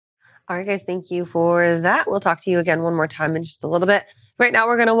All right, guys, thank you for that. We'll talk to you again one more time in just a little bit. Right now,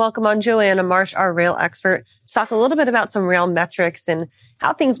 we're going to welcome on Joanna Marsh, our rail expert, to talk a little bit about some rail metrics and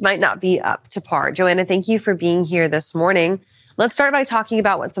how things might not be up to par. Joanna, thank you for being here this morning. Let's start by talking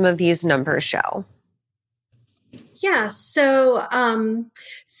about what some of these numbers show. Yeah. So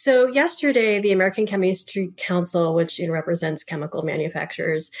yesterday, the American Chemistry Council, which represents chemical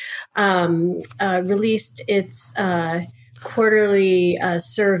manufacturers, released its quarterly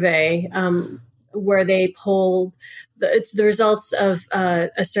survey where they polled. It's the results of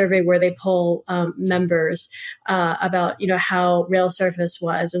a survey where they poll members about how rail service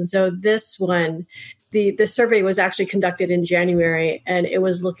was, and so this one. The survey was actually conducted in January, and it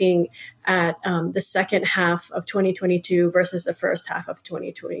was looking at the second half of 2022 versus the first half of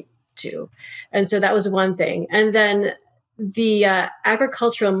 2022. And so that was one thing. And then the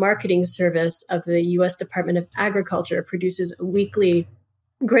Agricultural Marketing Service of the U.S. Department of Agriculture produces a weekly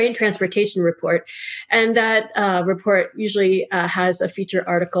grain transportation report. And that report usually has a feature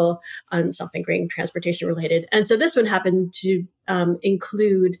article on something grain transportation related. And so this one happened to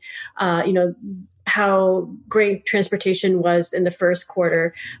include, how grain transportation was in the first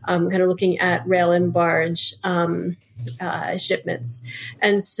quarter, kind of looking at rail and barge shipments.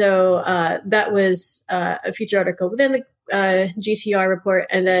 And so that was a feature article within the GTR report.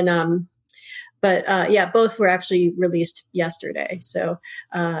 And then, both were actually released yesterday. So,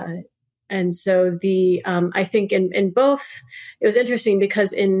 and so I think in both, it was interesting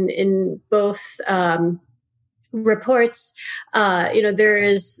because in both, reports, there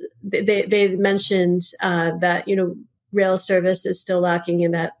is, they mentioned that, rail service is still lacking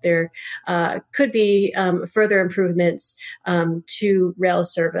and that there could be further improvements to rail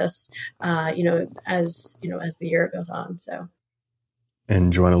service, as the year goes on. So.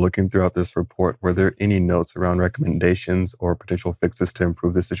 And Joanna, looking throughout this report, were there any notes around recommendations or potential fixes to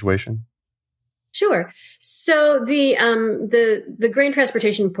improve the situation? Sure. So the grain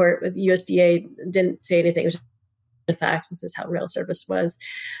transportation report with USDA didn't say anything. It was the facts. This is how rail service was,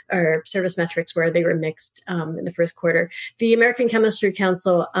 or service metrics were. They were mixed in the first quarter. The American Chemistry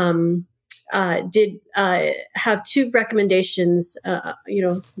Council did have two recommendations.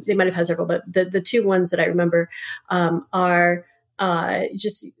 They might have had several, but the two ones that I remember are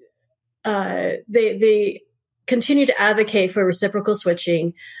they continue to advocate for reciprocal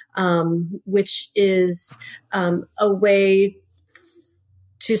switching, which is a way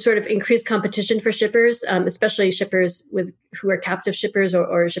to sort of increase competition for shippers, especially shippers who are captive shippers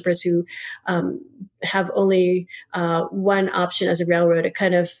or shippers who have only one option as a railroad. It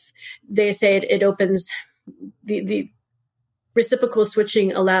kind of, they say it opens, the reciprocal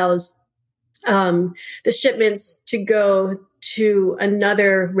switching allows the shipments to go to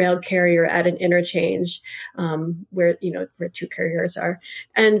another rail carrier at an interchange where two carriers are.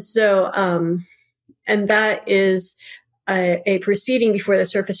 And so, and that is a proceeding before the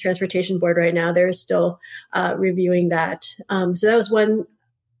Surface Transportation Board right now. They're still reviewing that. So that was one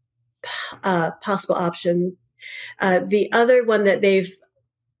possible option. The other one that they've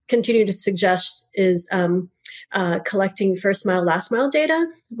continued to suggest is collecting first mile, last mile data,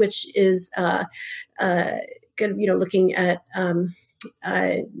 which is looking at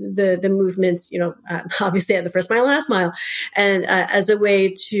the movements, obviously at the first mile, last mile, and as a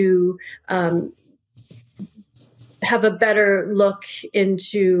way to have a better look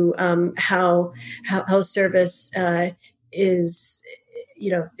into how service is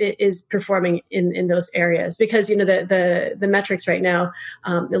performing in those areas, because the metrics right now,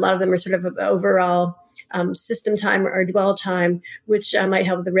 a lot of them are sort of overall system time or dwell time, which might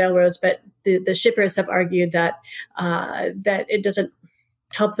help the railroads, but the shippers have argued that it doesn't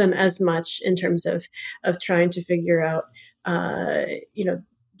help them as much in terms of trying to figure out the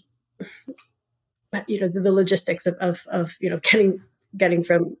logistics of getting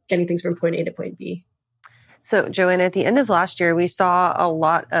things from point A to point B. So, Joanna, at the end of last year, we saw a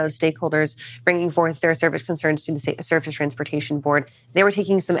lot of stakeholders bringing forth their service concerns to the Surface Transportation Board. They were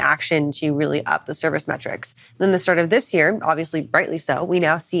taking some action to really up the service metrics. Then the start of this year, obviously rightly so, we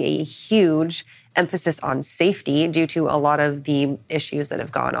now see a huge emphasis on safety due to a lot of the issues that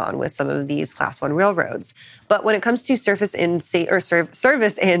have gone on with some of these Class 1 railroads. But when it comes to service and safety,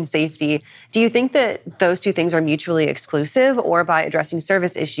 do you think that those two things are mutually exclusive, or by addressing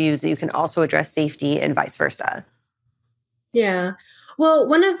service issues, you can also address safety and vice versa? Yeah. Well,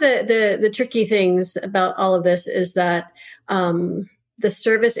 one of the tricky things about all of this is that the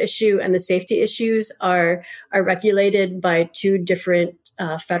service issue and the safety issues are regulated by two different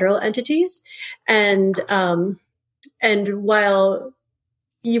federal entities, and while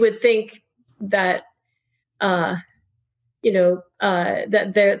you would think that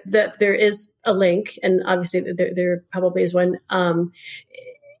that there is a link, and obviously there probably is one.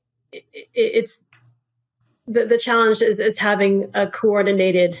 It's the challenge is having a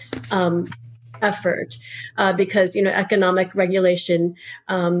coordinated effort, because economic regulation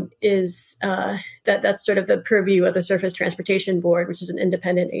is that's sort of the purview of the Surface Transportation Board, which is an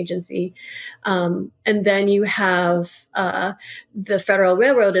independent agency, and then you have the Federal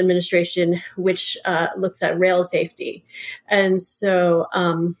Railroad Administration, which looks at rail safety, and so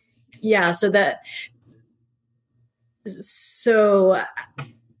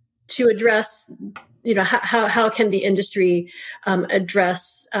to address, how can the industry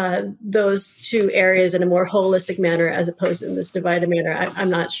address those two areas in a more holistic manner as opposed to in this divided manner? I'm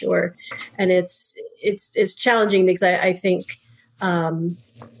not sure, and it's challenging because I think the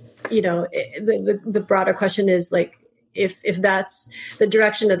broader question is like, if that's the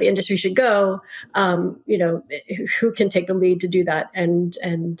direction that the industry should go, who can take the lead to do that? And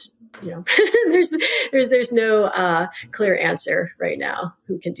there's no clear answer right now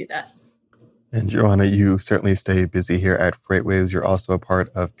who can do that. And Joanna, you certainly stay busy here at FreightWaves. You're also a part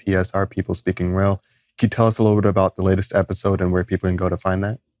of PSR, People Speaking Rail. Can you tell us a little bit about the latest episode and where people can go to find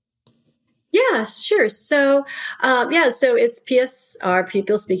that? Yeah, sure. So it's PSR,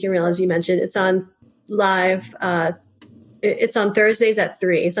 People Speaking Rail, as you mentioned. It's on live. It's on Thursdays at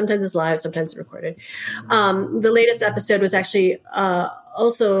 3. Sometimes it's live, sometimes it's recorded. The latest episode was actually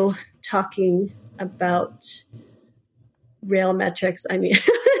also talking about rail metrics. I mean,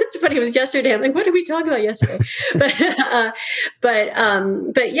 it's funny. It was yesterday. I'm like, what did we talk about yesterday?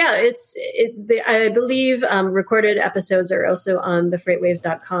 but yeah, I believe recorded episodes are also on the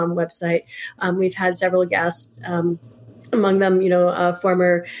FreightWaves.com website. We've had several guests. Among them,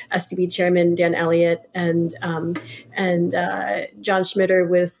 former STB chairman Dan Elliott and John Schmitter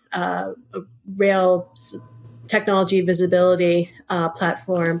with rail technology visibility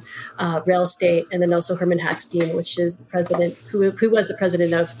platform, Rail State, and then also Herman Hackstein, which is the president, who was the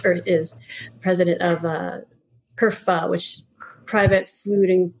president of, or is president of PERFBA, which is Private Food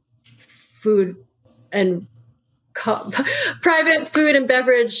and Private Food and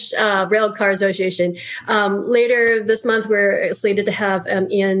Beverage Rail Car Association. Later this month, we're slated to have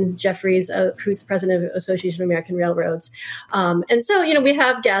Ian Jeffries, who's the president of Association of American Railroads. And so, we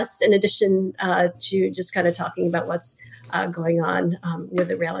have guests in addition to just kind of talking about what's going on with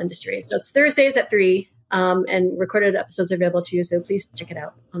the rail industry. So it's Thursdays at 3, and recorded episodes are available to you. So please check it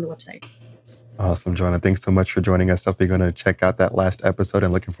out on the website. Awesome, Joanna. Thanks so much for joining us. Definitely going to check out that last episode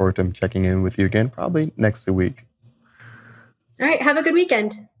and looking forward to checking in with you again, probably next week. All right. Have a good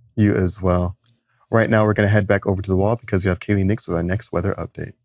weekend. You as well. Right now, we're going to head back over to the wall because you have Kaylee Nix with our next weather update.